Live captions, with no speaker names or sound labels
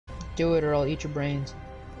do it or I'll eat your brains.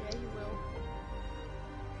 Yeah, you will.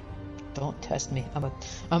 Don't test me.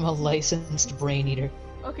 I'm a licensed brain eater.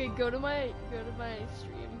 Okay, go to my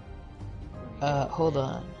stream. Hold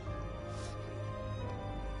on.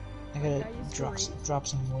 I gotta Yeah, drop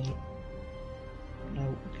some weight.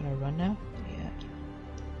 Can I run now? Yeah.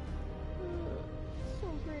 So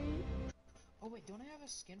great. Oh wait, don't I have a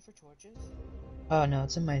skin for torches? Oh no,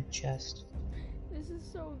 it's in my chest. This is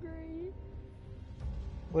so great.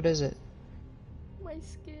 What is it? My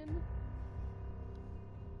skin.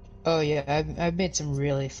 Oh yeah, I've made some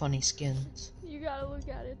really funny skins. You gotta look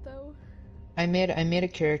at it though. I made a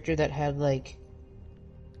character that had like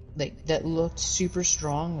that looked super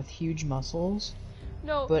strong with huge muscles.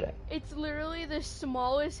 No, but it's literally the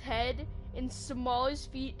smallest head and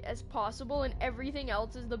smallest feet as possible, and everything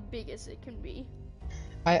else is the biggest it can be.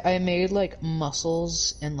 I made like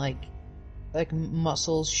muscles and like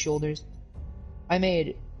muscles, shoulders. I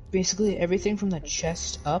made basically everything from the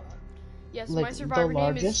chest up. Yes, like my survivor the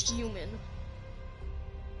name is largest. Human.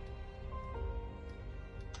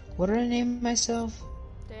 What did I name myself?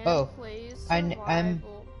 Dan plays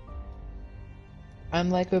survival. I'm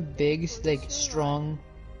like a big, like strong,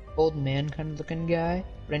 old man kind of looking guy.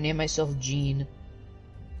 But I named myself Gene.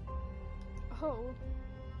 Oh.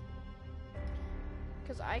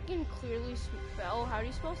 Because I can clearly spell. How do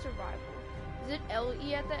you spell survival? Is it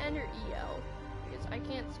L-E at the end or E-L? Because I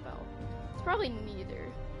can't spell. It's probably neither.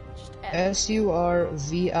 Just F. S-U-R-V-I-V-A-L?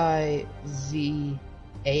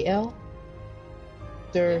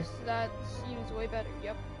 Sir. Yes, that seems way better.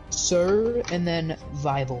 Yep. Sir, and then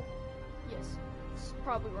Vival. Yes. It's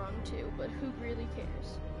probably wrong too, but who really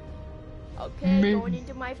cares? Okay, going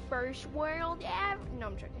into my first world ever. No,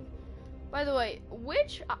 I'm joking. By the way,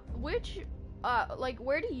 like,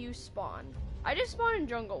 where do you spawn? I just spawn in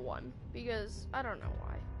Jungle 1, because I don't know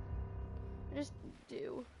why. I just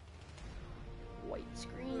do. White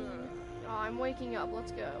screen. Oh, I'm waking up,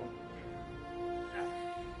 let's go.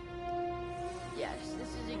 Yes, this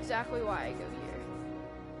is exactly why I go here.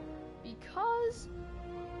 Because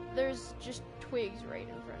there's just twigs right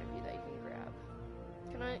in front of you that you can grab.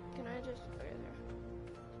 Can I just, okay,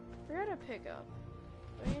 there. Forgot to pick up.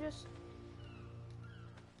 Don't you just,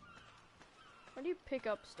 how do you pick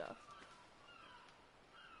up stuff?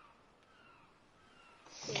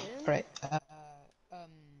 Alright,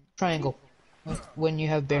 triangle. When you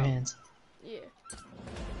have bare hands. Yeah.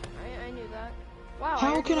 I knew that. Wow,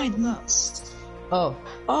 How can I not? Oh,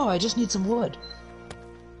 I just need some wood.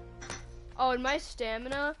 Oh, and my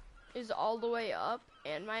stamina is all the way up,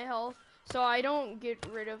 and my health, so I don't get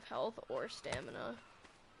rid of health or stamina.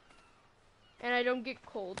 And I don't get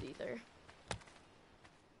cold either.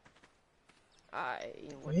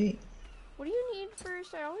 What do you need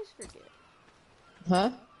first? I always forget.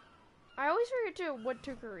 Huh? I always forget what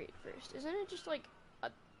to create first. Isn't it just like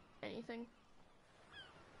anything?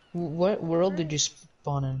 What world did you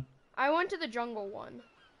spawn in? I went to the jungle one.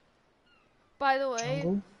 By the way,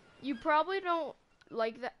 jungle? You probably don't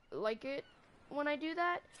like it when I do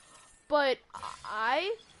that, but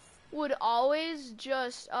I would always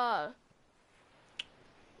just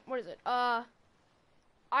what is it? I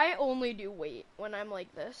only do weight when I'm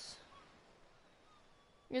like this.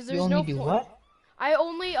 Because there's no point. What? I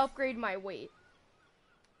only upgrade my weight.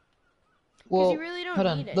 Well, you really don't hold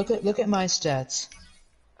on. need it. Look at my stats.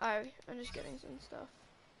 I'm just getting some stuff.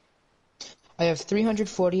 I have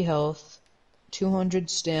 340 health, 200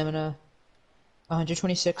 stamina,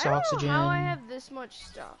 126 oxygen. I don't know how I have this much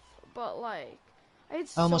stuff, but like, I had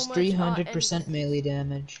so almost much, 300% melee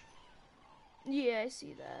damage. Yeah, I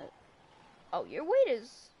see that. Oh, your weight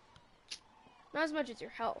is not as much as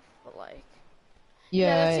your health, but like.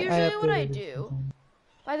 Yeah, that's usually what I do.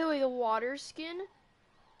 By the way, the water skin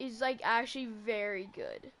is like actually very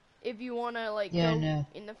good if you want to like go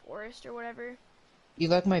in the forest or whatever. You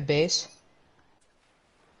like my base?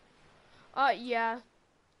 Yeah.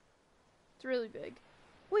 It's really big.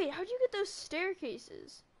 Wait, how'd you get those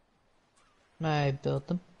staircases? I built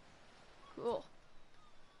them. Cool.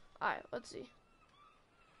 Alright, let's see.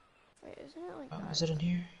 Wait, isn't it like that? Is it in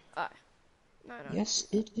here? No. Yes,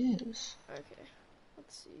 it is. Okay.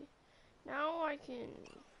 Let's see. Now I can...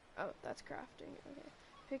 Oh, that's crafting. Okay.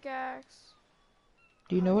 Pickaxe.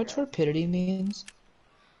 Do you know what torpidity means?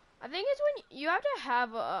 I think it's when you have to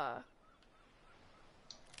have a...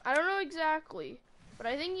 I don't know exactly, but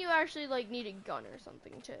I think you actually like need a gun or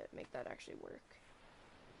something to make that actually work.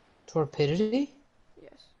 Torpidity?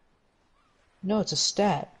 Yes. No, it's a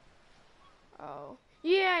stat. Oh.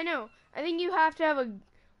 Yeah, I know. I think you have to have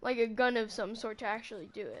a gun of some sort to actually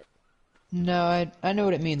do it. No, I know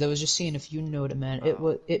what it means. I was just seeing if you know what it meant.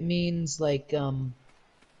 It means like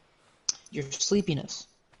your sleepiness.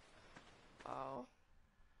 Oh.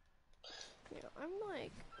 Yeah, I'm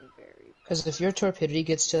like very. Because if your torpidity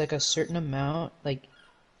gets to like a certain amount, like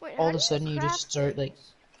Wait, all how of do a you sudden you just craft start like,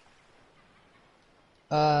 things?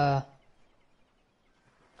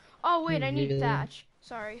 Oh wait, you I need really. thatch.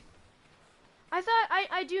 Sorry. I thought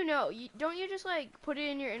I do know. Don't you just like put it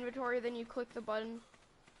in your inventory, then you click the button?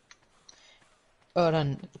 Oh,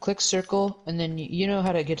 done. Click circle, and then you know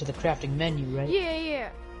how to get to the crafting menu, right? Yeah, yeah.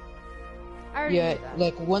 I already Yeah, knew that.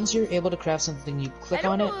 like once you're able to craft something, you I click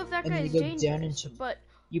don't on it, know if that and then guy's you go down dangerous, into, but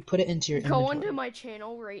you put it into your go onto inventory. my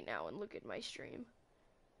channel right now and look at my stream.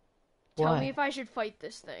 Tell me Why? if I should fight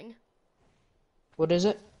this thing. What is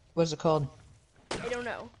it? What's it called? I don't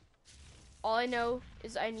know. All I know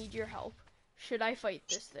is I need your help. Should I fight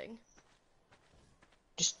this thing?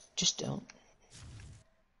 Just don't.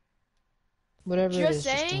 Whatever it Just is,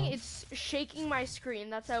 just saying, don't. it's shaking my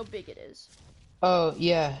screen. That's how big it is. Oh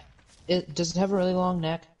yeah. Does it have a really long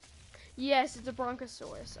neck? Yes, it's a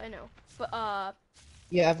bronchosaurus. I know, but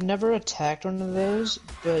Yeah, I've never attacked one of those,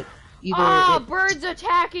 but either ah, it. birds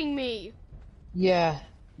attacking me. Yeah,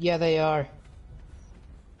 yeah, they are.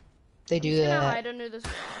 They I'm do just gonna that. hide under this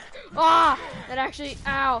rock. Ah, that actually,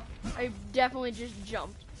 ow! I definitely just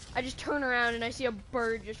jumped. I just turn around and I see a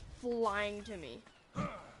bird just flying to me.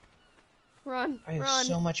 Run, I have run,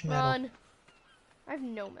 so much metal. run. I have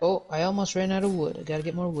no metal. Oh, I almost ran out of wood. I gotta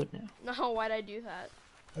get more wood now. No, why'd I do that?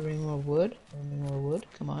 I bring more wood. I bring more wood.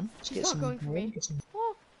 Come on, let's He's get not some going for wood. me. Get some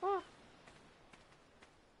Oh, oh.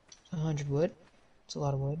 100 wood. It's a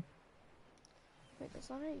lot of wood. Wait, that's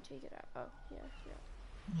not how you take it out. Oh, yeah, yeah.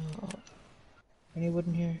 No. Any wood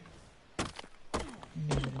in here? Any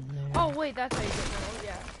wood in there? Oh, wait, that's how you get metal.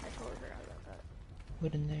 Yeah, I totally forgot about that.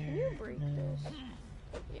 Wood in there. Can you break No. this?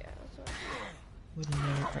 Yeah, that's what Wood in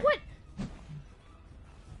there. What?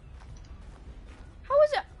 How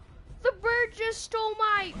is it? The bird just stole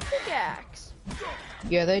my pickaxe.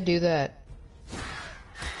 Yeah, they do that.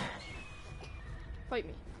 Fight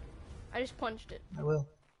me. I just punched it. I will.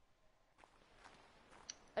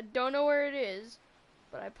 I don't know where it is,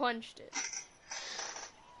 but I punched it.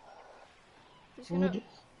 Just gonna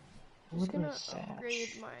upgrade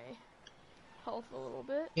my health a little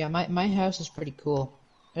bit. Yeah, my house is pretty cool.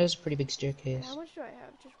 It has a pretty big staircase. How much do I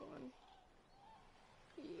have? Just one.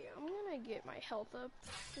 Yeah, I'm gonna get my health up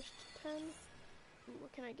just to 10. Ooh,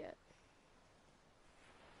 what can I get?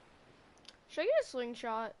 Should I get a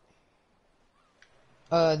slingshot?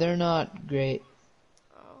 They're not great.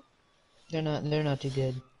 Oh. They're not too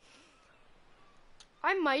good.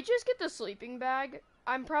 I might just get the sleeping bag.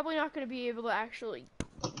 I'm probably not gonna be able to actually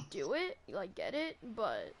do it, like get it,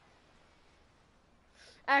 but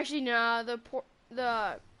actually, nah. The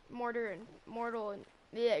mortal and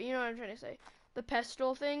yeah, you know what I'm trying to say. The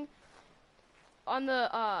pestle thing on the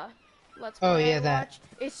Let's Play Oh yeah, I that. watched.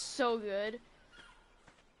 It's so good,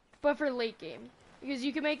 but for late game because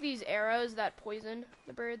you can make these arrows that poison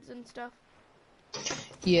the birds and stuff.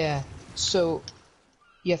 Yeah. So,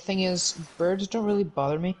 yeah. Thing is, birds don't really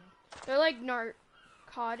bother me. They're like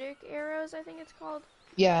narcotic arrows, I think it's called.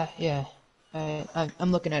 Yeah, yeah.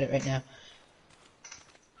 I'm looking at it right now.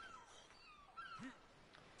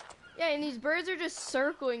 Yeah, and these birds are just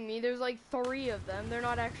circling me. There's like 3 of them. They're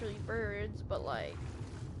not actually birds, but like,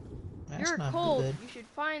 That's you're not cold. good. You should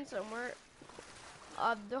find somewhere.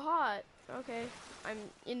 The hot. Okay, I'm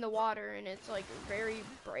in the water and it's like very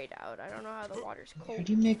bright out. I don't know how the water's How cold.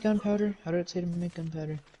 do you make gunpowder? How did it say to make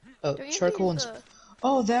gunpowder? Oh, Don't you charcoal and. use the...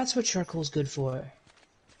 Oh, that's what charcoal's good for.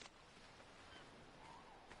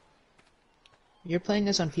 You're playing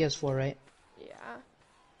this on PS4, right? Yeah.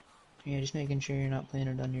 Yeah, just making sure you're not playing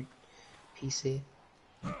it on your PC.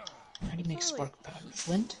 How do you make spark powder?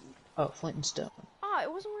 Flint? Oh, flint and stone. Ah, I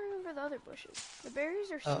wasn't working for the other bushes. The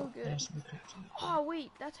berries are so good. There's some crafting. Oh wait,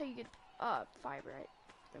 that's how you get fiber.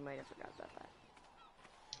 I might have forgot about that.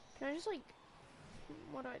 Can I just like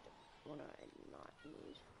what do I not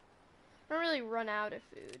need? I don't really run out of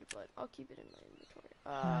food, but I'll keep it in my inventory.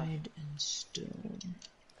 Hide and stone.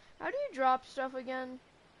 How do you drop stuff again?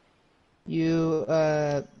 You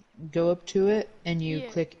go up to it and you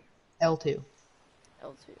click L2.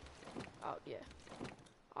 L2. Oh yeah.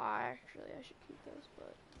 Actually, I should keep those,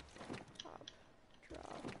 but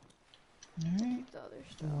drop. Alright. Keep the other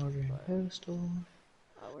stuff. Mortar and But... pedestal.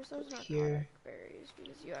 Oh, where's those Here. narcotic berries?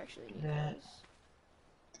 Because you actually need That. those.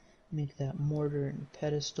 Make that mortar and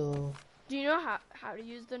pedestal. Do you know how to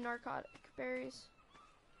use the narcotic berries?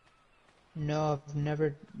 No, I've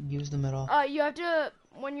never used them at all. You have to,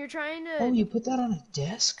 when you're trying to... Oh, you put that on a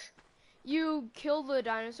desk? You kill the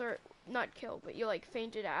dinosaur, not kill, but you like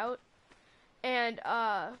faint it out. And,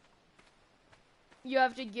 you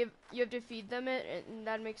have to feed them it, and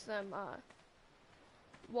that makes them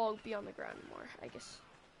be on the ground more, I guess.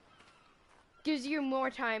 Gives you more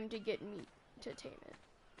time to get meat to tame it.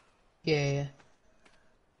 Yeah.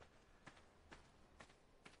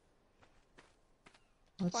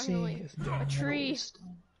 Let's Finally, see if my a tree. is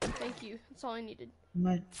done. Thank you. That's all I needed.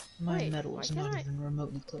 My Wait, metal is not even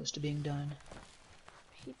remotely close to being done.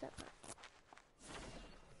 I hate that.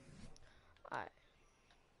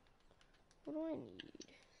 What do I need?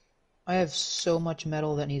 I have so much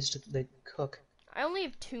metal that needs to like cook. I only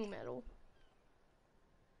have 2 metal.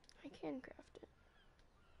 I can craft it.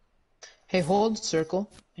 Hey, hold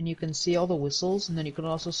circle, and you can see all the whistles, and then you can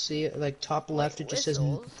also see like top left. It just says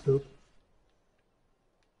poop.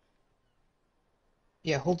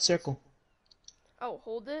 Yeah, hold circle. Oh,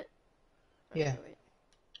 hold it. Okay, yeah. Wait.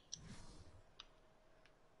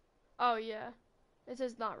 Oh yeah, it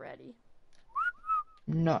says not ready.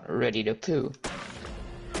 Not ready to poo.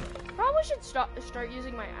 Probably should start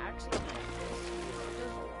using my axe. It does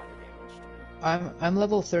a lot of damage to me. I'm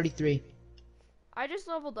level 33. I just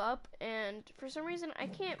leveled up, and for some reason I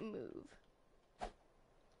can't move.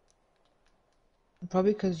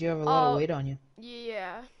 Probably because you have a lot of weight on you.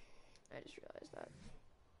 Yeah, I just realized that.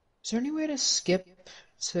 Is there any way to skip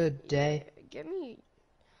to day? Yeah,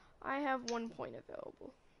 I have 1 point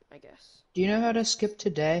available, I guess. Do you know how to skip to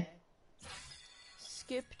day?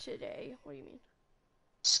 Skip today? What do you mean?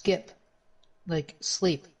 Skip. Like,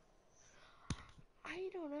 sleep. I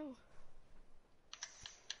don't know.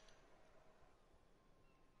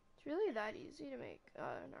 It's really that easy to make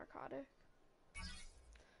narcotic.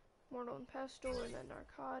 Mortal and pestle, and then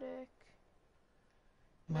narcotic.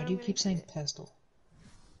 Why do you keep saying pestle?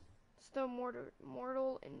 It's the mortar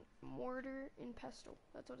and pestle.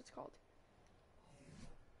 That's what it's called.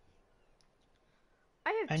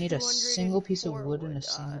 I need a single piece of wood and a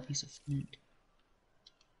single piece of flint.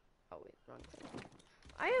 Oh wait, wrong thing.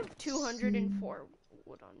 I have 204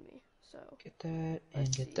 wood on me, so. Get that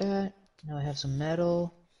and get that. Now I have some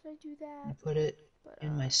metal. Should I do that? I put it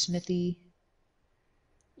in my smithy.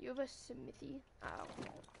 You have a smithy? I'll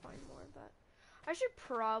find more of that. I should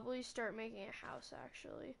probably start making a house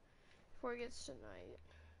actually before it gets to night.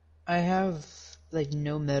 I have like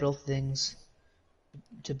no metal things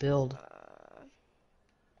to build.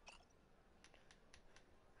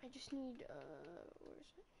 I just need where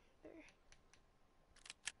is it? There.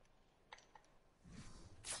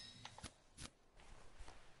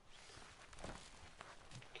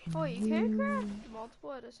 Oh, you can't craft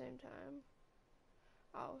multiple at the same time.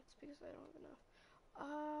 Oh, it's because I don't have enough.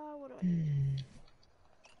 What do I need?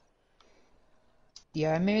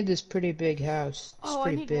 Yeah, I made this pretty big house. It's pretty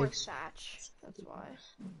I need big. more thatch. That's why.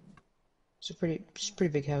 It's a pretty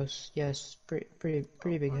big house. Yes, pretty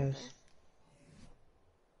big house.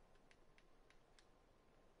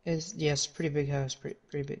 Yes, pretty big house.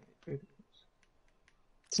 Pretty big.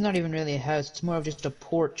 It's not even really a house. It's more of just a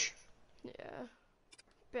porch. Yeah.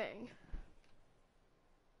 Bang.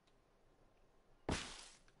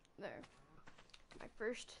 There. My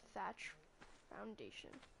first thatch foundation.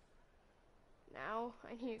 Now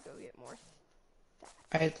I need to go get more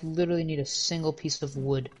thatch. I literally need a single piece of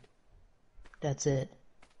wood. That's it.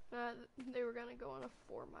 They were gonna go on a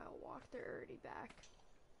 4-mile walk. They're already back.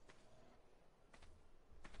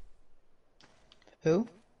 Who?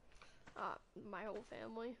 My whole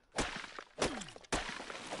family.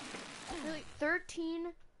 Really,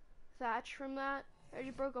 13 thatch from that. I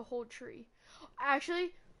just broke a whole tree.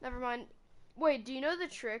 Actually, never mind. Wait, do you know the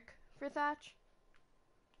trick for thatch?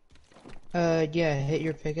 Yeah, hit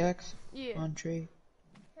your pickaxe on tree.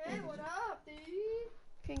 Hey, what up, dude?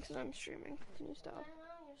 King said I'm streaming. Can you stop?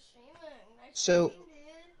 You're streaming. Nice So,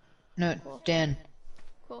 no, cool. Dan,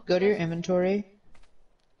 cool. Go to your inventory.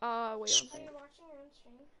 Wait one second.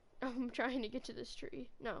 I'm trying to get to this tree.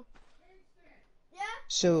 No. Yeah?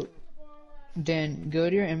 So, Dan, go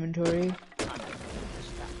to your inventory.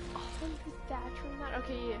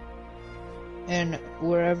 Okay, yeah. And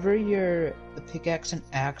wherever your pickaxe and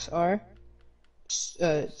axe are,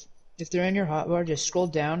 if they're in your hotbar, just scroll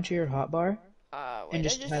down to your hotbar and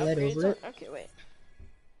just highlight over it. Okay, wait.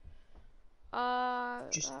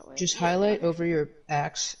 Just highlight over your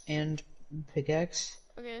axe and pickaxe.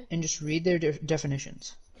 Okay. And just read their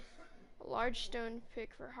definitions. A large stone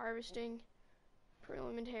pick for harvesting,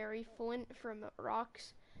 preliminary flint from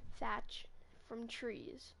rocks, thatch from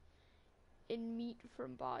trees, and meat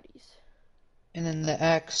from bodies. And then the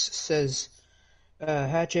axe says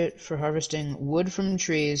hatchet for harvesting wood from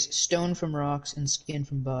trees, stone from rocks, and skin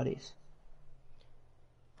from bodies.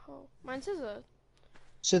 Oh, mine says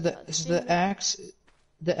So the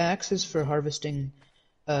axe is for harvesting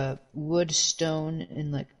wood, stone,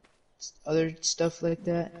 and like other stuff like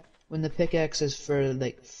that. When the pickaxe is for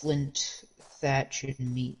like flint, thatch, and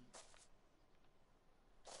meat.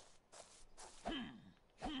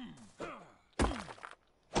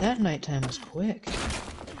 That nighttime was quick.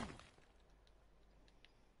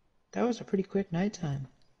 That was a pretty quick nighttime.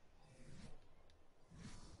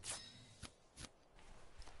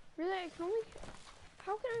 Really,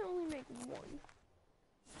 how can I only make one?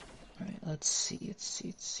 Alright, let's see.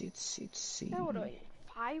 Now what do I need?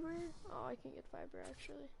 Fiber? Oh, I can get fiber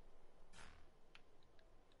actually.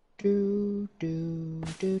 Do.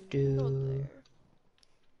 Go there.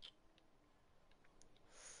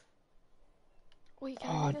 Wait, can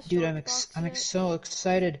I make a dude, storage box I'm yet? so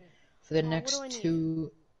excited for the What do I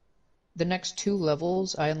need? the next two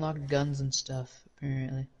levels. I unlocked guns and stuff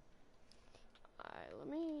apparently. Alright, let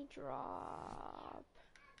me drop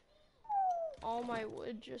all my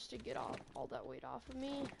wood just to get all that weight off of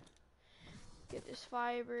me. Get this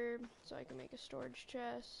fiber so I can make a storage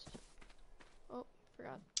chest. Oh,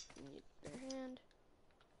 forgot. You need their hand.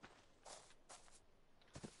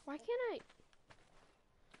 Why can't I?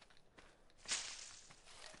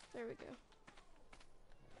 There we go.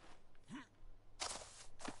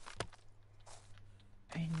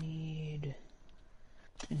 I need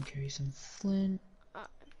to carry some flint.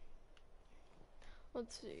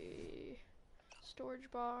 Let's see.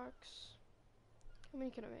 Storage box. How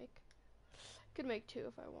many can I make? Could make 2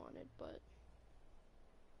 if I wanted, but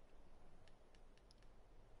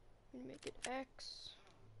I'm gonna make it X.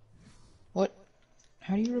 What?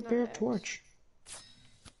 How do you repair a torch?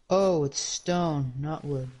 Oh, it's stone, not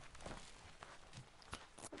wood.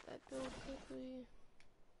 Let that build quickly.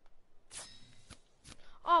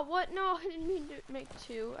 Oh, what? No, I didn't mean to make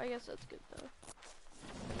 2. I guess that's good though.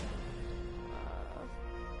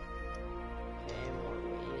 Okay, more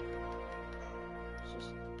weight. It's just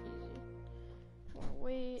easy. More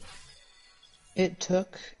weight.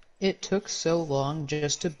 It took so long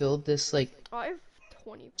just to build this like I have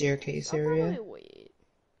 20 staircase I'll area. probably wait.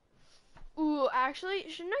 Ooh, actually,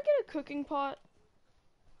 shouldn't I get a cooking pot?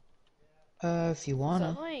 If you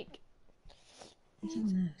wanna. So, like, What's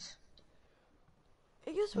in this?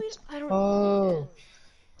 I guess I don't Oh, need it.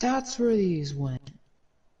 that's where these went.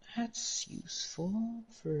 That's useful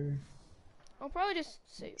for. I'll probably just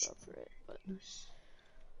save up for it, but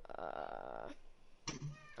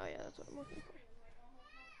oh yeah, that's what I'm looking for.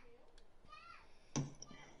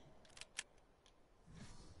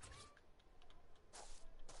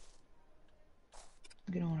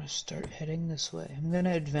 I'm gonna want to start heading this way. I'm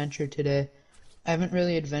gonna adventure today. I haven't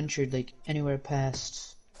really adventured like anywhere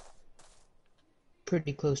past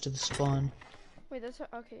pretty close to the spawn. Wait, that's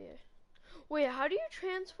okay. Yeah. Wait, how do you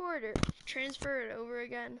transfer it over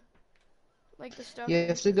again? Like the stuff. You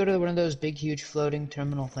have to go to one of those big, huge floating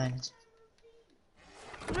terminal things.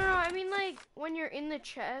 No, I mean like when you're in the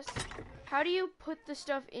chest. How do you put the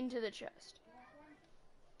stuff into the chest?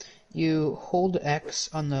 You hold X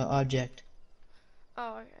on the object.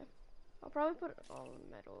 Oh, okay. I'll probably put all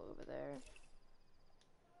the metal over there.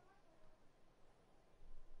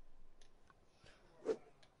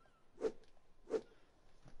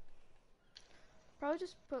 Probably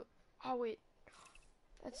just put. Oh wait,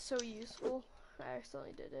 that's so useful. I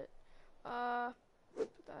accidentally did it. Put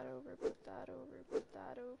that over. Put that over. Put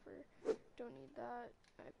that over. Don't need that.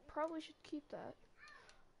 I probably should keep that.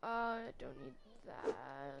 Don't need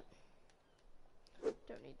that.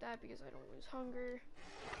 Don't need that because I don't lose hunger.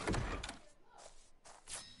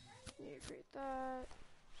 Need to create that.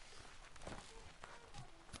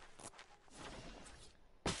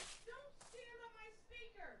 Don't stand on my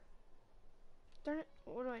speaker. Darn it.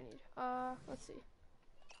 What do I need? Let's see.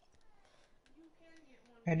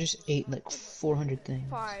 I just ate like 400 things.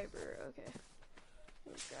 Fiber. Okay.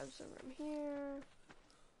 Let's grab some from here.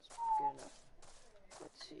 That's good enough.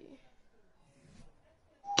 Let's see.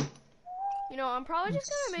 You know, I'm probably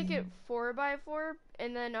just gonna make it 4x4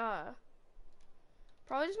 and then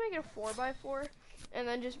probably just make it a 4x4 and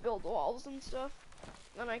then just build walls and stuff.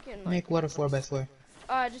 Then I can like, make what a 4x4?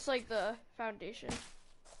 Just like the foundation.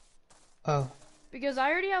 Oh. Because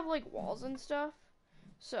I already have like walls and stuff,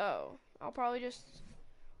 so I'll probably just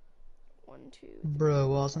 1, 2, 3, Bro,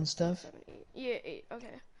 walls and stuff. 7, 8. Yeah, 8.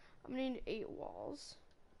 Okay, I'm gonna need 8 walls.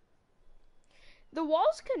 The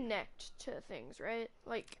walls connect to things, right?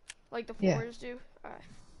 Like the floors do. Alright.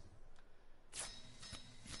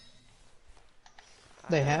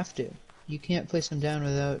 They have to. You can't place them down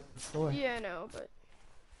without the floor. Yeah, I know, but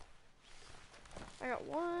I got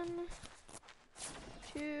 1,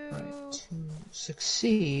 2. Right. To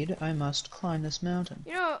succeed, I must climb this mountain.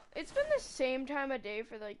 You know, it's been the same time of day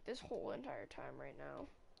for like this whole entire time right now.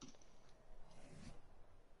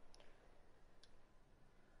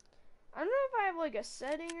 I have like a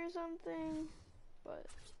setting or something, but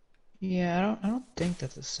yeah, I don't think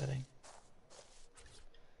that's a setting.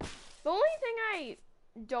 the only thing I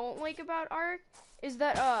don't like about ARK is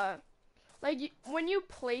that like when you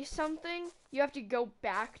place something, you have to go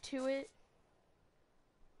back to it.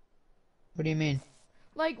 What do you mean?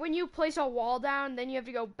 Like when you place a wall down, then you have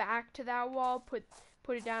to go back to that wall, put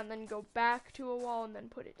it down, then go back to a wall, and then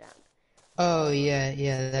put it down. Oh yeah,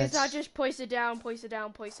 that's. It's not just place it down, place it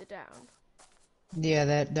down, place it down. Yeah,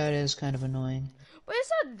 that is kind of annoying. But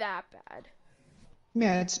it's not that bad.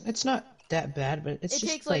 Yeah, it's not that bad, but it's It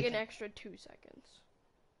just takes like an extra 2 seconds.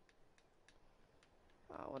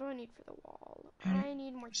 What do I need for the wall? I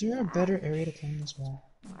need more. Is there a better area to climb this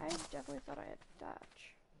wall? I definitely thought I had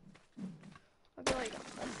thatch. I'll be like,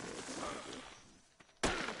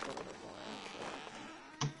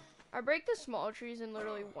 I break the small trees in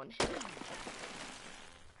literally one hit.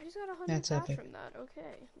 I just got 100 thatch from that.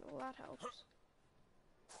 Okay, well that helps.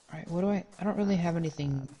 Alright, what do I don't really have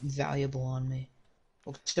anything valuable on me.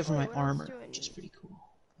 Well, except for my armor, which is pretty cool.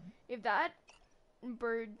 If that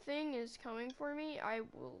bird thing is coming for me, I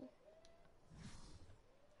will.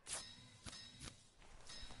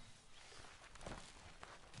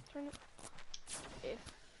 Turn it. If.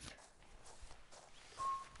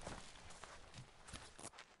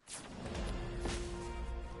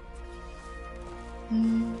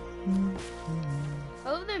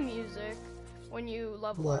 I love the music when you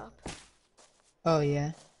level up. Oh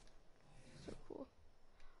yeah. So cool.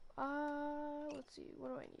 Let's see. What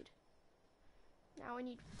do I need? Now I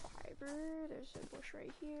need fiber. There's a bush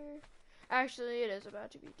right here. Actually, it is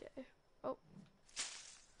about to be day. Oh.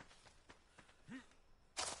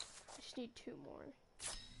 I just need 2 more.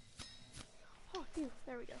 Oh, phew.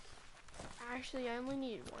 There we go. Actually, I only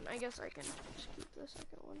need 1. I guess I can just keep the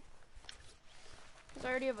second one. Because I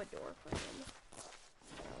already have a door for him.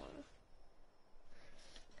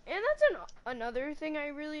 And that's another thing I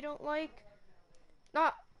really don't like.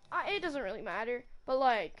 It doesn't really matter, but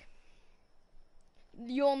like,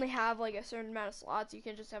 you only have like a certain amount of slots. You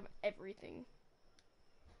can just have everything.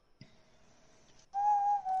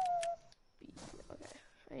 Okay,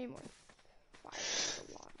 I need more. 5,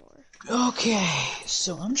 a lot more. Okay,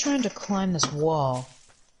 so I'm trying to climb this wall,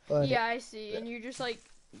 but yeah, I see, and you're just like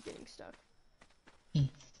getting stuck. I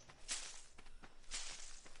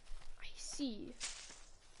see.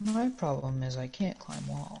 My problem is I can't climb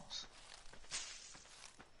walls.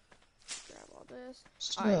 Grab all this.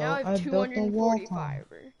 So Alright, now I have 240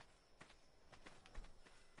 fiber.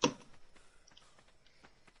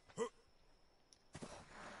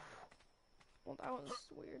 Well, that was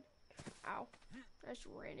weird. Ow. I just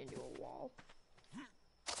ran into a wall.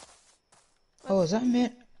 Oh, is that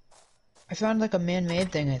I found like a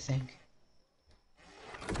man-made thing, I think.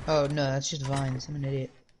 Oh no, that's just vines. I'm an idiot.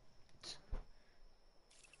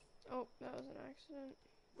 Oh, that was an accident.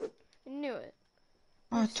 I knew it.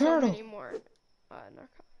 Oh, There's turtle! So many more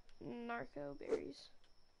narco berries.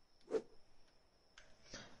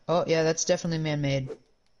 Oh yeah, that's definitely man-made.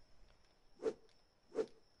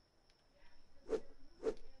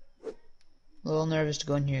 A little nervous to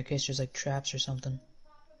go in here in case there's like traps or something.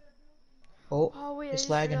 Oh, wait, it's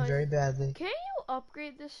lagging very badly. Can you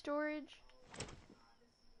upgrade this storage?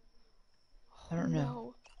 I don't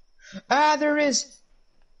know. No. Ah, there is!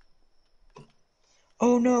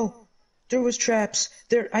 Oh no! There was traps!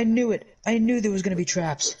 There, I knew it! I knew there was gonna be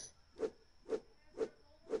traps!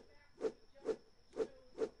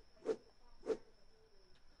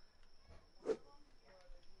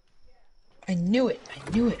 I knew it! I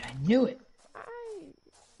knew it! I knew it! I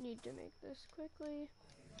need to make this quickly.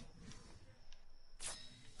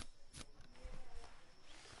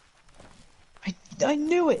 I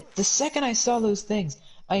knew it! The second I saw those things,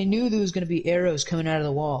 I knew there was gonna be arrows coming out of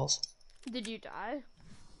the walls. Did you die?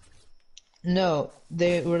 No,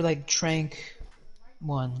 they were like trank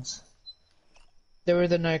ones. They were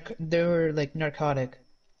they were like narcotic.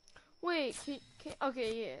 Wait,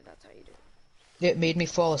 okay, yeah, that's how you do it. It made me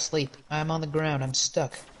fall asleep. I'm on the ground. I'm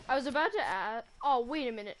stuck. I was about to add. Oh, wait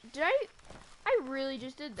a minute. Did I really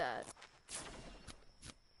just did that.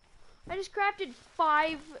 I just crafted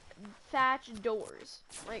 5 thatch doors.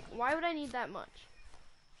 Like, why would I need that much?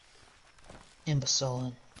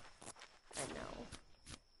 Imbecile. I know.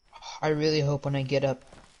 I really hope when I get up,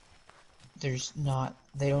 they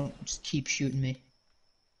don't just keep shooting me.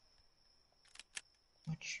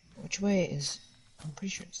 Which way is, I'm pretty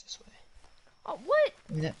sure it's this way. Oh, what?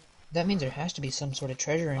 I mean, that means there has to be some sort of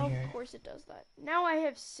treasure in here. Of course it does that. Now I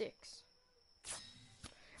have 6.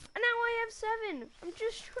 And now I have 7. I'm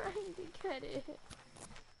just trying to get it.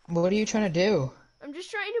 What are you trying to do? I'm just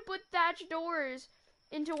trying to put thatch doors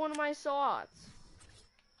into one of my slots.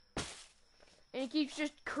 And it keeps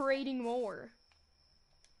just creating more.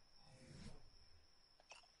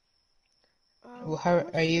 Well, how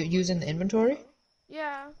are you using the inventory?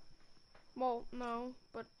 Yeah. Well, no,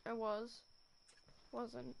 but I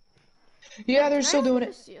wasn't. Yeah, Wait, they're can I still open doing the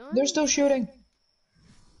it. ceiling? They're still shooting.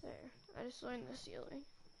 There, I just joined the ceiling.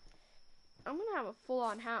 I'm gonna have a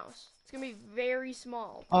full-on house. It's gonna be very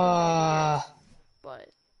small. But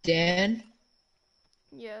Dan,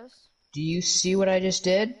 yes, do you see what I just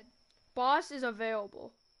did? boss is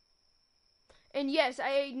available. And yes,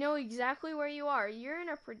 I know exactly where you are. You're in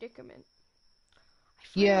a predicament.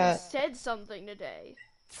 I finally said something today.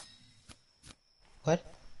 What?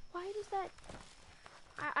 Why does that?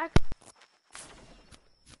 I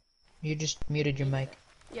You just muted your mic.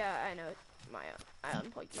 Yeah, I know. I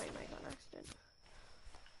unplugged my mic on accident.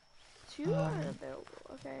 2 are available.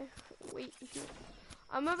 Okay, wait.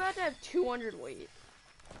 I'm about to have 200 weight.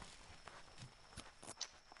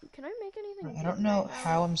 Can I make anything? I don't know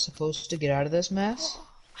how I'm supposed to get out of this mess. Oh,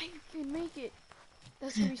 I can make it.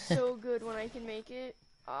 That's gonna be so good when I can make it.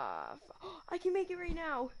 I can make it right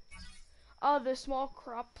now. The small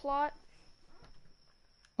crop plot.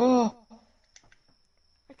 Oh.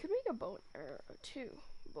 I could make a bow and arrow too.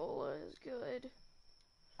 Bola is good.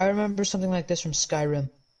 I remember something like this from Skyrim.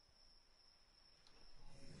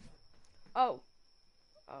 Oh.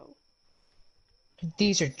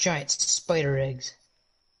 These are giant spider eggs.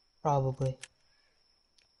 Probably.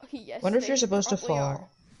 Yes, Wonder if you're supposed to fall. are. Are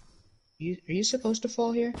you supposed to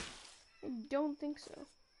fall here? I don't think so.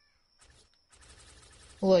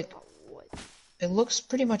 Well, like, What? it looks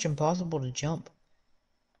pretty much impossible to jump.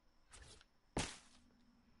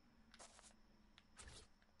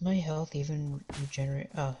 My health even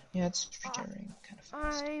regenerate. Oh, yeah, it's regenerating kind of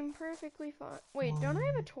fast. I'm perfectly fine. Wait, don't I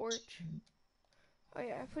have a torch? Oh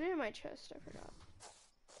yeah, I put it in my chest. I forgot.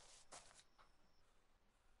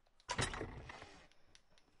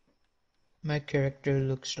 My character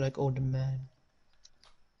looks like old man.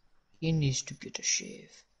 He needs to get a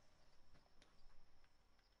shave.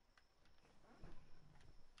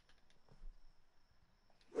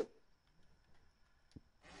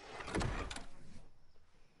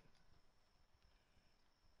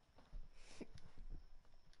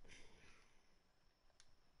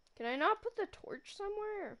 Can I not put the torch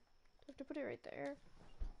somewhere? Do I have to put it right there?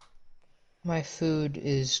 My food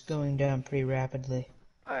is going down pretty rapidly.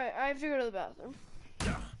 Alright, I have to go to the bathroom.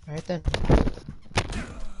 Alright then.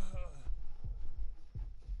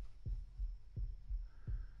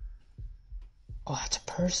 Oh, that's a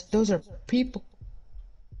person. Those are people.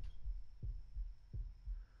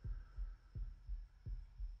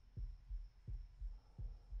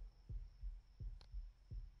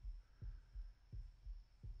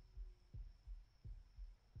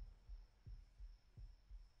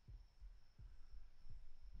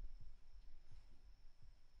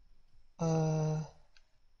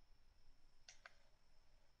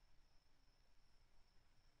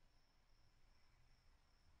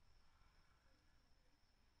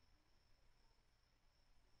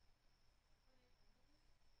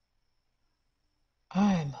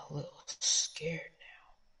 I'm a little scared now.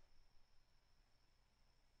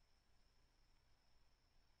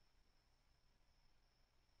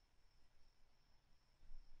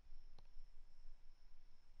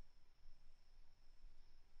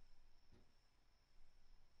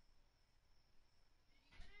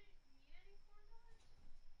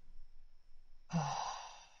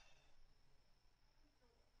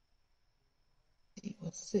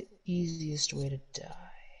 What's the easiest way to die?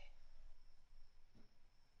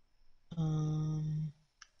 I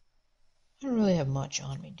don't really have much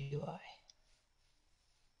on me, do I?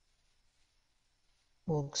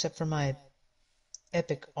 Well, except for my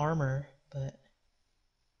epic armor, but...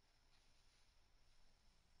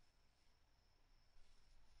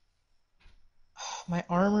 My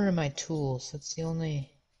armor and my tools, that's the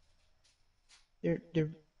only... There's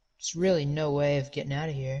really no way of getting out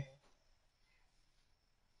of here.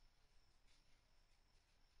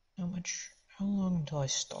 How long until I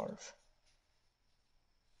starve?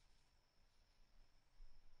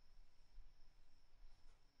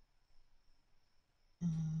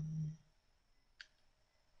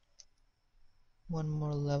 One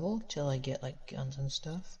more level till I get like guns and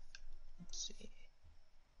stuff. Let's see.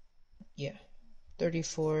 Yeah.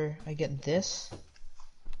 34, I get this.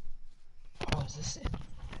 Oh, is this it?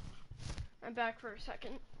 I'm back for a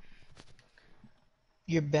second.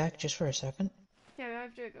 You're back just for a second? Yeah, I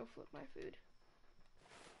have to go flip my food.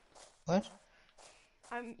 What?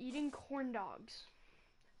 I'm eating corn dogs.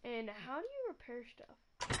 And how do you repair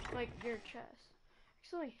stuff? Like your chest.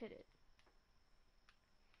 Actually, I hit it.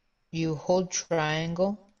 You hold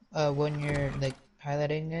triangle when you're like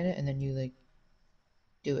highlighting it, and then you like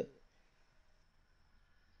do it.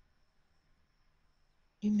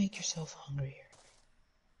 You make yourself hungrier.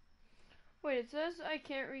 Wait, it says I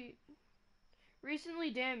can't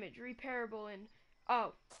recently damaged, repairable, and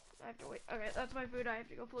oh, I have to wait. Okay, that's my food. I have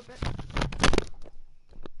to go flip it.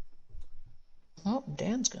 Oh,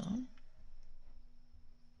 Dan's gone.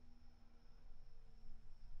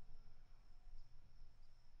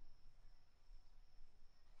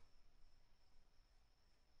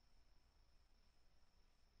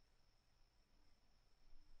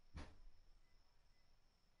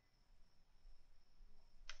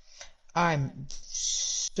 I'm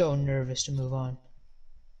so nervous to move on.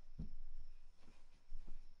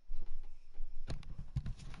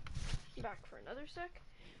 Back for another sec.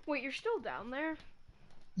 Wait, you're still down there?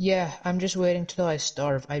 Yeah, I'm just waiting till I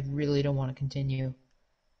starve. I really don't want to continue.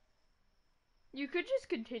 You could just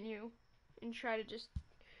continue and try to just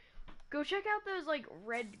go check out those like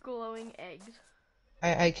red glowing eggs.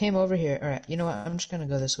 I came over here. Alright, you know what? I'm just gonna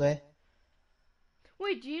go this way.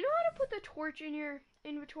 Wait, do you know how to put the torch in your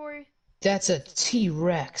inventory? That's a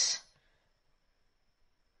T-Rex.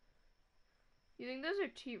 You think those are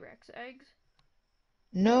T-Rex eggs?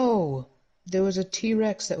 No! There was a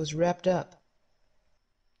T-Rex that was wrapped up.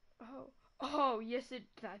 Oh, yes,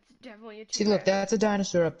 that's definitely a See, T-Rex. look, that's a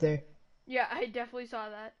dinosaur up there. Yeah, I definitely saw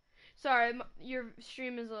that. Sorry, your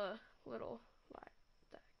stream is a little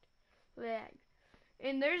lag.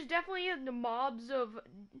 And there's definitely the mobs of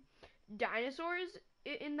dinosaurs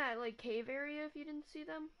in that like cave area if you didn't see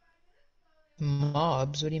them.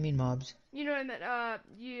 Mobs? What do you mean mobs? You know what I meant,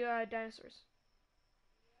 dinosaurs.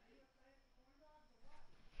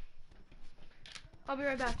 I'll be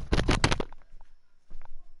right back.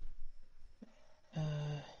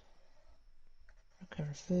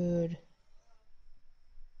 Recover food.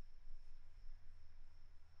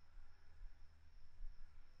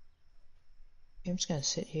 I'm just gonna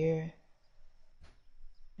sit here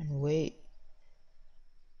and wait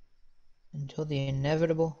until the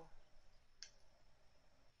inevitable.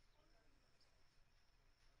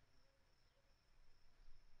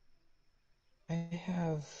 I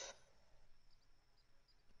have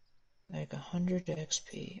like 100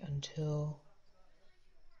 XP until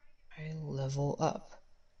I level up.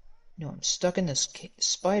 No, I'm stuck in this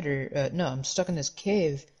no, I'm stuck in this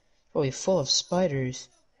cave, probably full of spiders,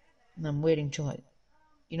 and I'm waiting till I...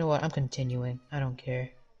 You know what, I'm continuing. I don't care.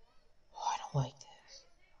 Oh, I don't like this.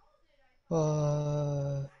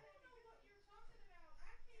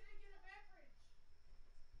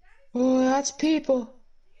 Oh, that's people.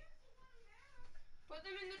 Put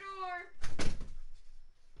them in the door.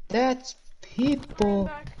 That's people.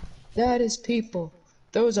 Back. That is people.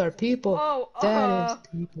 Those are people. Oh, That is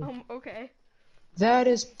people. okay. That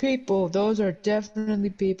is people. Those are definitely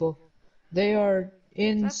people. They are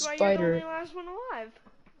in That's why you're the only spider. last one alive.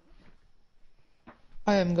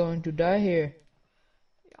 I am going to die here.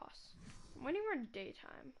 Yes. When you were in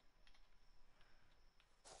daytime.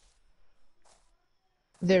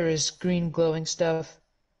 There is green glowing stuff.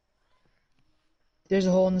 There's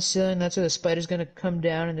a hole in the ceiling. That's where the spider's gonna come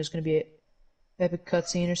down, and there's gonna be an epic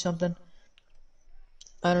cutscene or something.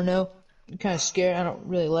 I don't know. I'm kind of scared. I don't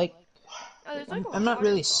really like. Oh, there's like a I'm not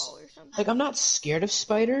really waterfall or something. like I'm not scared of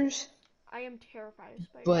spiders, I am terrified of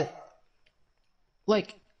spiders. but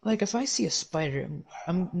like if I see a spider,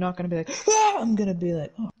 I'm not gonna be like, ah! I'm gonna be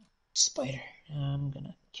like, oh, spider. I'm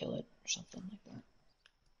gonna kill it or something like that.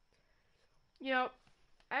 You know,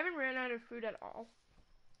 I haven't ran out of food at all.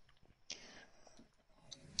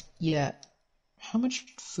 Yeah. How much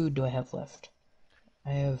food do I have left?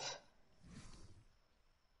 I have...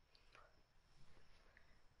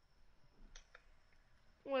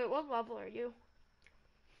 Wait, what level are you?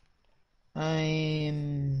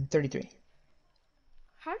 I'm 33.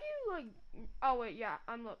 How do you like? Oh wait, yeah,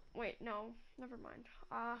 wait, no, never mind.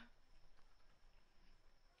 I'm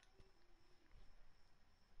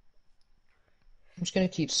just gonna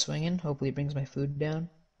keep swinging. Hopefully it brings my food down.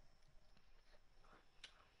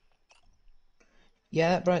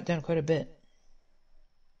 Yeah, that brought it down quite a bit.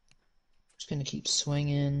 Just gonna keep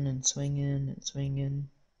swinging and swinging and swinging.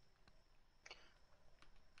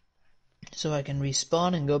 So I can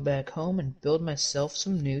respawn and go back home and build myself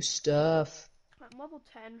some new stuff. I'm level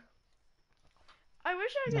 10. I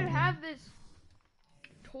wish I could have this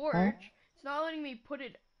torch. Huh? It's not letting me put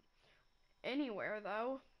it anywhere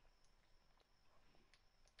though.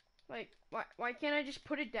 Like, why can't I just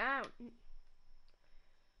put it down?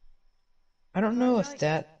 I don't know if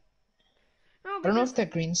that... No, I don't know if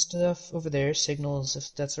that green stuff over there signals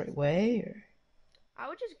if that's the right way, or... I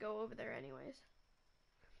would just go over there anyways.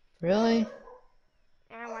 Really?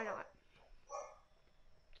 Why not?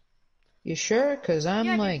 You sure? Cause I'm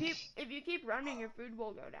Yeah, like... if you keep running, your food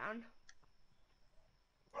will go down.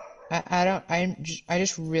 I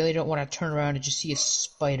just really don't want to turn around and just see a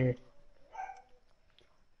spider.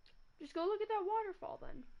 Just go look at that waterfall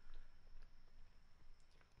then.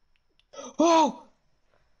 Oh!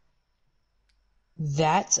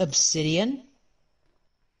 That's obsidian?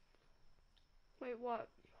 Wait, what?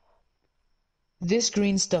 This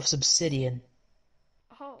green stuff's obsidian.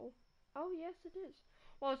 Oh. Oh, yes, it is.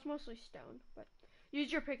 Well, it's mostly stone, but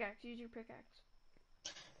use your pickaxe, use your pickaxe.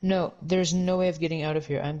 No, there's no way of getting out of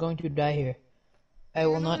here. I'm going to die here. I You're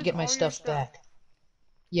will gonna not lose get my all your stuff stuff. back.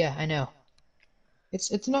 Yeah, I know.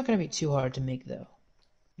 It's not gonna be too hard to make though.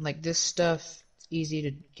 Like this stuff, it's easy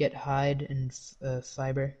to get hide and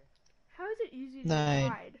fiber. How is it easy to get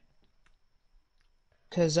hide?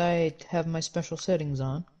 Cause I have my special settings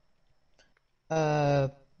on. Uh,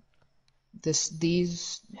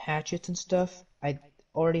 these hatchets and stuff, I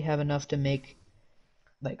already have enough to make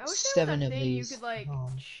like I wish there was 7 a of thing you these. could like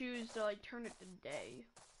choose to like turn it to day.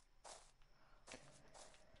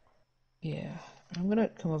 Yeah, I'm gonna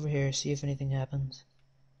come over here see if anything happens.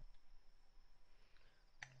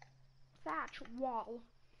 Thatch wall.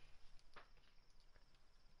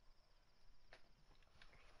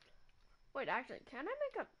 Wait, actually, can I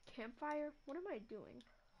make a campfire? What am I doing?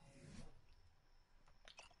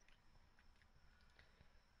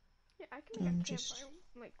 Yeah, I can make a campfire.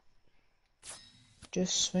 Like,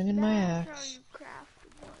 just swinging my axe. That's how you craft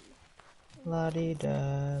one.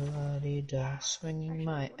 La-di-da, swinging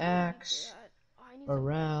my axe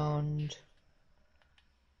around.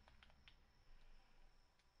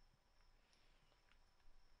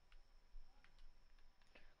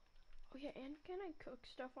 Oh yeah, and can I cook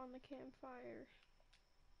stuff on the campfire?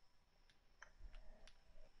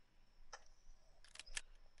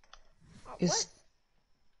 Oh, what?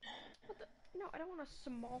 What the? No, I don't want a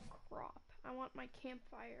small crop. I want my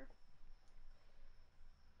campfire.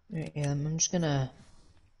 Right, yeah, I'm just gonna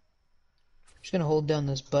hold down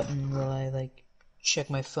this button while I like check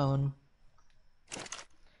my phone.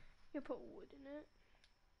 You put wood in it.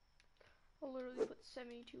 I'll literally put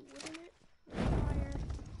 72 wood in it. Fire.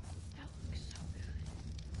 That looks so good.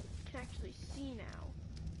 I can actually see now.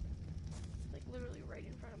 Like literally right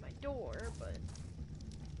in front of my door, but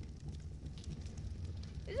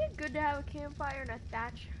is it good to have a campfire in a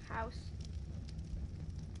thatch house?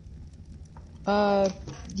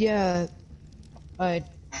 Yeah, I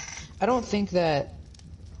don't think that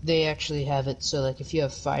they actually have it so like if you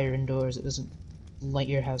have fire indoors it doesn't light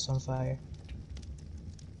your house on fire.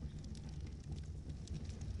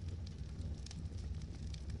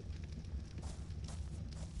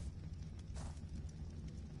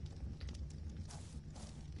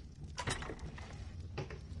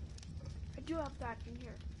 I do have thatch in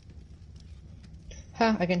here.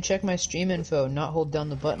 Ha, I can check my stream info, not hold down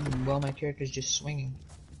the button while my character's just swinging.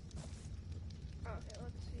 Okay,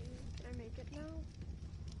 let's see. Can I make it now?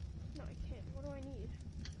 No, I can't. What do I need?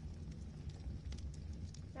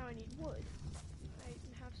 Now I need wood. I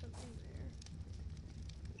have some in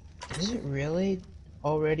there. Is it really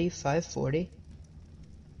already 5:40?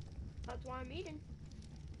 That's why I'm eating.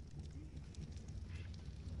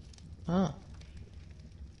 Huh.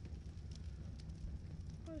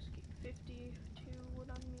 I'll just keep 52 wood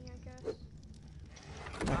on me, I guess.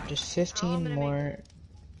 Just 15 more.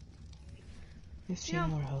 15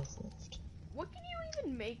 more health left. What can you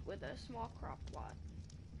even make with a small crop plot?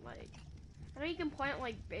 Like, I know you can plant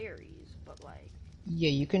like berries, but like. Yeah,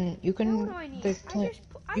 you can. What do I need?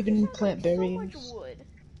 You can plant berries. So much wood.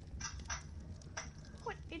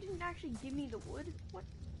 What? It didn't actually give me the wood. What?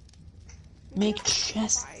 Make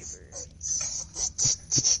chests.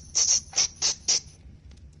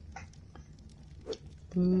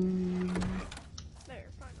 Boom. There,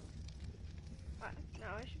 finally.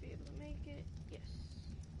 Now I should be able to make it. Yes.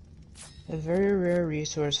 A very rare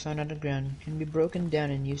resource found underground can be broken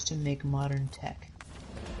down and used to make modern tech.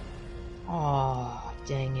 Aw,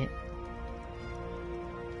 dang it.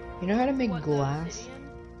 You know how to make glass?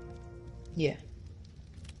 Yeah.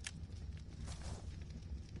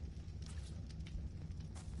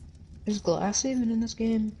 Is glass even in this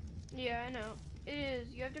game? Yeah, I know. It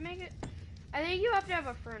is. You have to make it. I think you have to have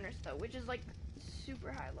a furnace though, which is like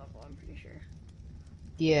super high level, I'm pretty sure.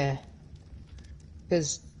 Yeah.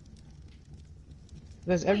 Because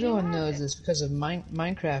everyone knows this because of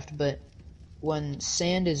Minecraft, but when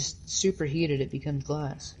sand is superheated, it becomes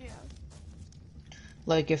glass. Yeah.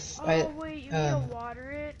 Like if wait, you need to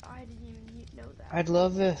water it? I didn't even know that. I'd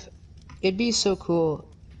love if... It'd be so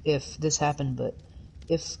cool if this happened, but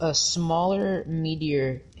if a smaller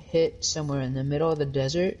meteor hit somewhere in the middle of the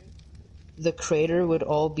desert, the crater would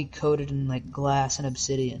all be coated in like glass and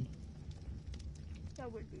obsidian.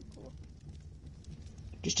 That would be cool.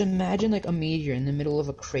 Just imagine like a meteor in the middle of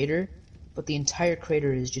a crater, but the entire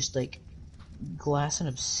crater is just like glass and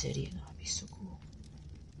obsidian. That would be so cool.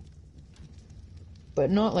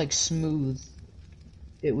 But not like smooth.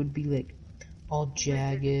 It would be like all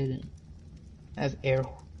jagged and have air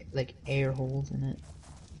holes in it.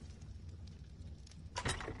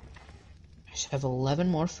 I should have 11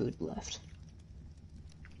 more food left.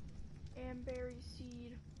 And berry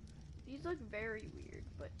seed. These look very weird,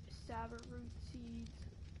 but root seeds.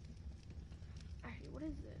 Actually, what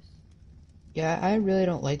is this? Yeah, I really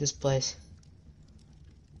don't like this place.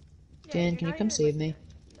 Yeah, Dan, can you come save me?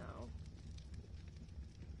 No.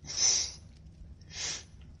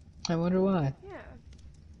 I wonder why. Yeah.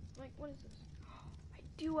 Like, what is this? I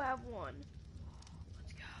do have one.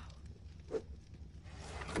 Let's go.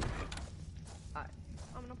 Alright,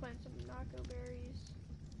 I'm gonna plant some naco berries.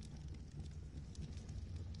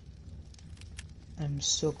 I'm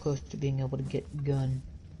so close to being able to get gun.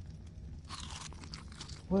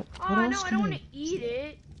 What Oh, else no, I can don't want to eat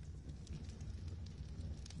it.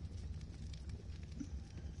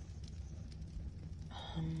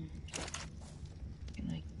 Can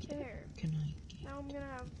I get? There. Can I get? Now I'm gonna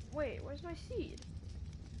have. Wait, where's my seed?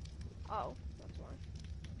 Oh, that's why.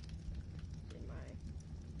 It's in my.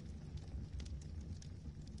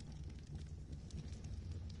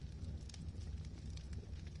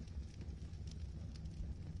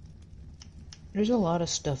 There's a lot of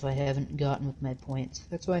stuff I haven't gotten with my points.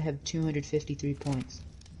 That's why I have 253 points.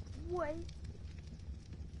 What?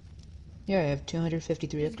 Yeah, I have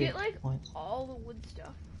 253 Just upgrade get like points. all the wood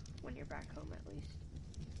stuff when you're back home at least.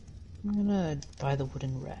 I'm gonna buy the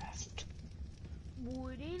wooden raft.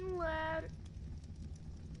 Wooden ladder.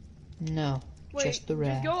 No, Wait, just the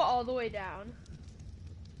raft. just go all the way down.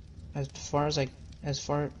 As far as As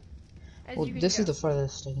well, you can this go. is the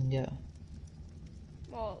farthest I can go.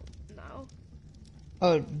 Well, no.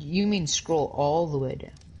 Oh, you mean scroll all the way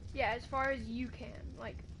down? Yeah, as far as you can.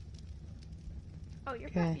 Like. Oh, you're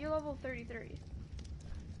Okay. you're level 33.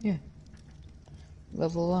 Yeah.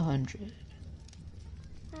 Level 100.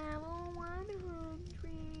 Level 100.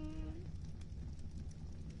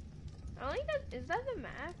 I think that is that the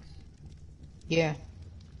max? Yeah.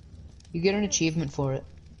 You get an achievement for it.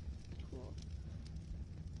 Cool.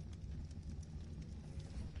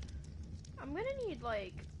 I'm gonna need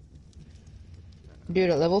like. Dude,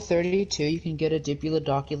 at level 32, you can get a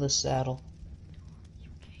Diplodocus saddle.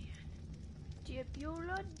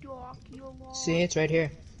 Diplodocus. See, it's right here.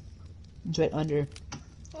 It's right under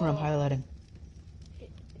where I'm highlighting. It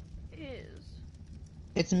is.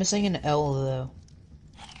 It's missing an L though.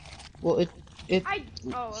 Well,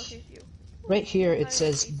 Oh, okay, you. right here it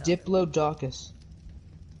says Diplodocus.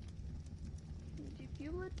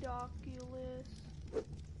 Diplodocus.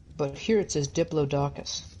 But here it says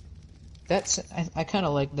Diplodocus. I kind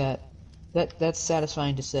of like that. That's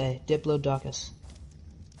satisfying to say. Diplodocus.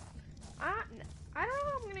 I don't know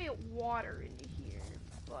if I'm gonna get water into here,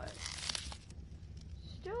 but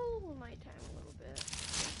still nighttime a little bit.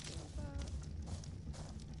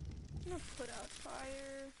 I'm gonna put out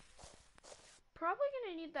fire. Probably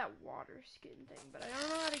gonna need that water skin thing, but I don't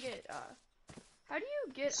know how to get. How do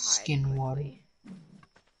you get hide Skin quickly? water.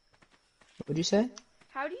 What'd you say?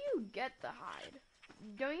 How do you get the hide?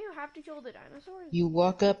 Don't you have to kill the dinosaurs? You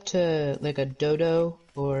walk up to like a dodo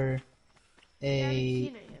or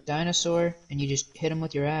a dinosaur, and you just hit them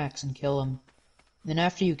with your axe and kill them. Then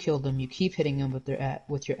after you kill them, you keep hitting them with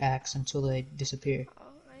your axe until they disappear. Oh,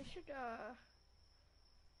 I should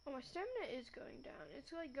Oh, my stamina is going down.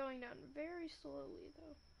 It's like going down very slowly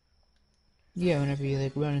though. Yeah, whenever you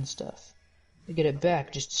like run and stuff. To get it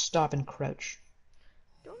back, just stop and crouch.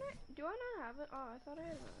 Do I not have it? Oh, I thought I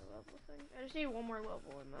had another level thing. I just need one more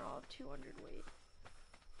level and then I'll have 200 weight.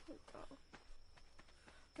 Oh. I'm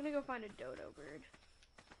gonna go find a dodo bird.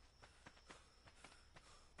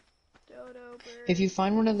 Dodo bird. If you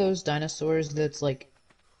find one of those dinosaurs that's like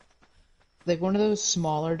one of those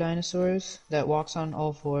smaller dinosaurs that walks on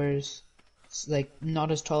all fours, like not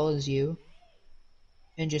as tall as you,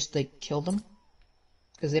 and just like kill them,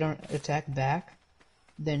 because they don't attack back,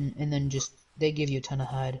 then just they give you a ton of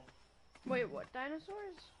hide. Wait, what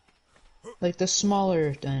dinosaurs? Like the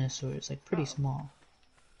smaller dinosaurs, like pretty small.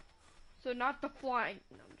 So not the flying.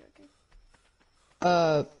 No, I'm joking.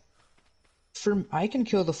 I can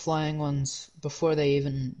kill the flying ones before they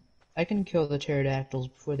even. I can kill the pterodactyls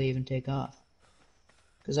before they even take off.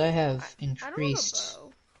 Because I have increased I don't have a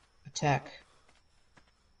bow. attack.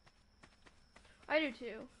 I do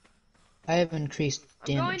too. I have increased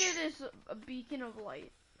I'm going damage. to this beacon of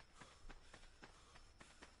light.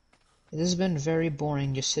 This has been very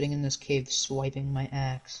boring just sitting in this cave swiping my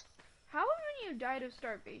axe. How haven't you died of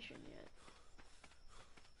starvation yet?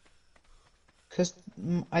 Cause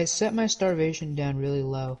I set my starvation down really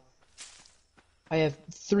low. I have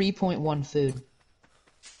 3.1 food.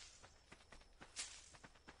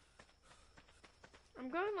 I'm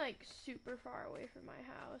going like super far away from my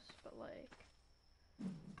house, but like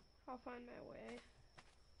I'll find my way.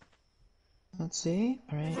 Let's see.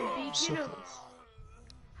 Alright. Beacon of...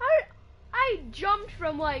 I jumped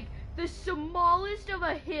from like the smallest of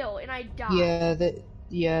a hill and I died.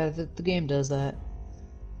 Yeah, the game does that.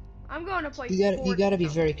 I'm going to play You gotta be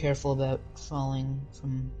no. very careful about falling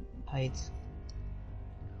from heights.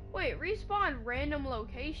 Wait, respawn random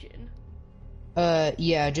location.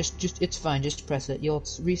 Yeah, just it's fine. Just press it. You'll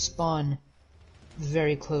respawn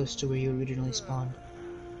very close to where you originally spawned.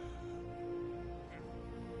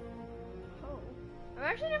 Oh, I've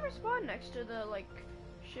actually never spawned next to the like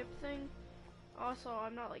ship thing. Also,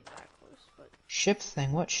 I'm not like that close, but Ship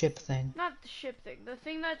thing? What ship thing? not the ship thing. The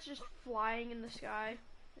thing that's just flying in the sky.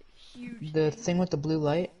 Like, huge. The thing with the blue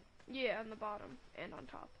light? Yeah, on the bottom and on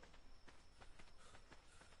top.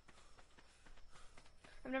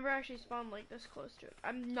 I've never actually spawned like this close to it.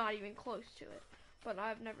 I'm not even close to it, but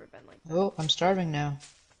I've never been like that. Oh, I'm starving now.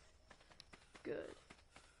 Good.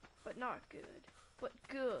 But not good. But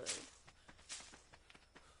good.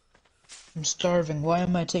 I'm starving. Why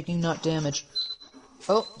am I taking not damage?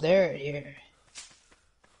 Oh, there.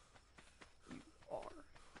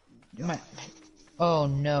 Oh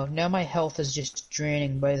no, now my health is just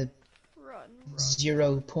draining by the Run.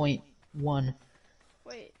 0.1.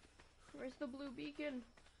 Wait, where's the blue beacon?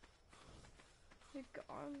 Is it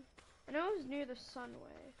gone? I know it was near the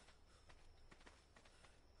sunway.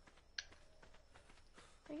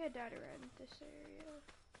 I think I died around this area.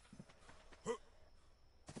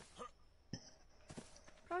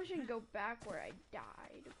 Probably shouldn't go back where I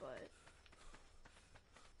died, but...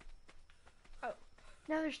 Oh,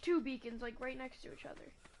 now there's two beacons, like, right next to each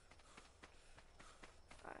other.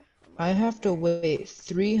 I have to wait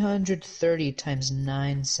 330 times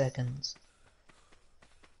 9 seconds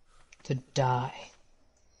to die.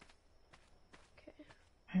 Okay.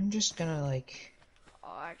 I'm just gonna, like...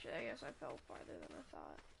 Oh, actually, I guess I fell farther than I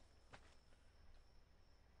thought.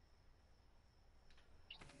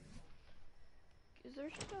 Is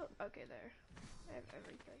there still... Okay, there. I have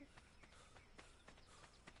everything.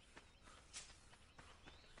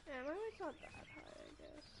 Yeah, my weight's not that high, I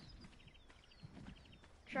guess.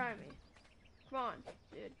 Try me. Come on,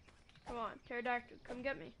 dude. Come on, pterodactyl, come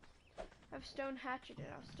get me. I have stone hatchet and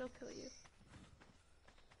I'll still kill you.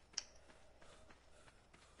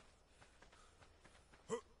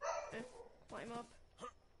 Climb up.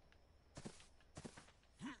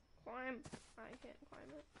 Climb. I can't climb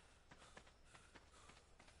it.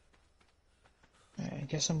 I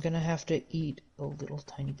guess I'm gonna have to eat a little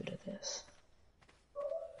tiny bit of this.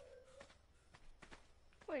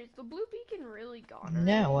 Wait, is the blue beacon really gone?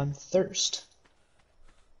 Now I'm thirst.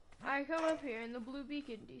 I come up here and the blue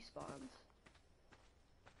beacon despawns.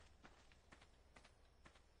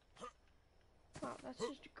 Wow, that's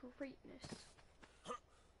just greatness.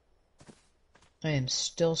 I am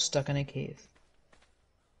still stuck in a cave.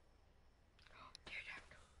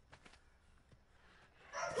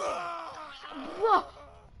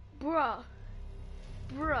 Bruh.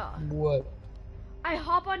 What? I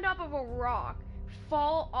hop on top of a rock,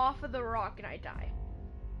 fall off of the rock, and I die.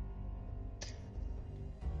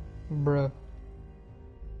 Bruh.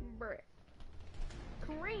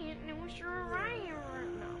 Great, it was your right.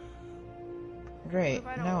 No. Great,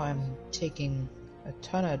 now I'm taking a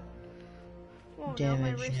ton of damage now.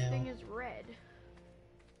 My wrist thing is red.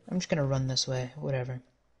 I'm just gonna run this way, whatever.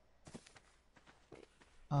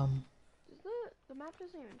 The map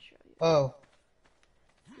doesn't even show you. Oh.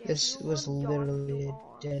 Yeah, This was literally a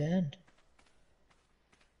dead end.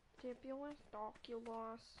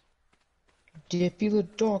 Diplodocus.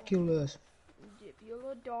 Diplodocus.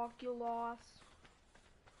 Diplodocus.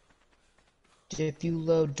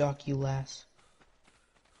 Diplodocus.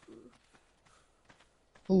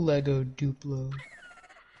 Lego Duplo.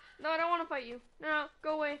 No, I don't want to fight you. No,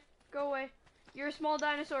 go away. Go away. You're a small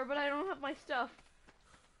dinosaur, but I don't have my stuff.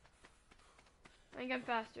 I think I'm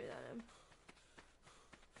faster than him.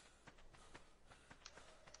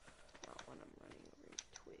 Not when I'm running over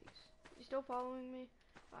twigs. Is he still following me?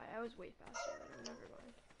 I was way faster than him. Never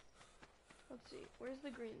mind. Let's see. Where's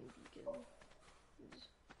the green beacon?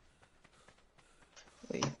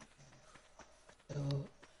 Wait. Oh.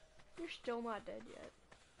 You're still not dead yet.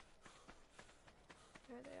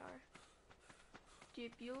 There they are.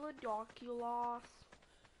 Diplodocus.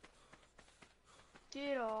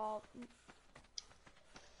 Get off.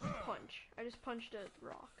 Punch. I just punched a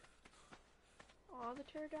rock. Aw, the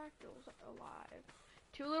pterodactyl's alive.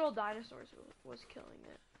 Two little dinosaurs was killing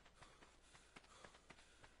it.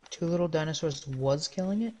 Two little dinosaurs was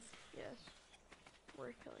killing it? Yes.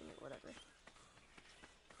 We're killing it, whatever.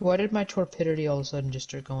 Why did my torpidity all of a sudden just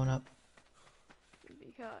start going up?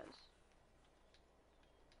 Because.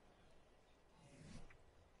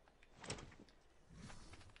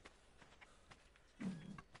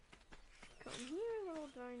 Come here, little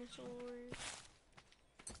dinosaurs.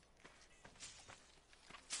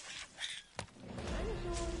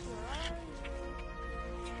 Dinosaurs, where are you?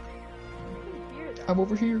 I can hear them. I'm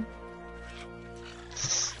over here.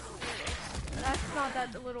 That's not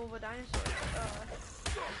that little of a dinosaur.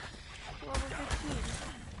 Level 15.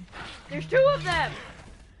 There's two of them!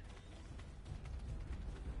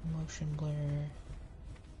 Motion blur.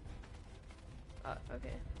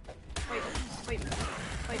 Okay. Wait.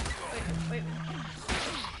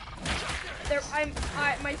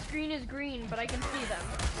 My screen is green, but I can see them.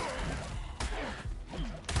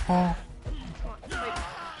 Oh. Come on, wait.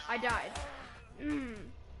 I died.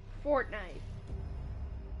 Fortnite.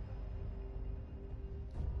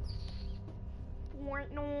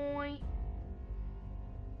 Fortnite.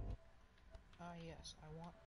 Yes, I want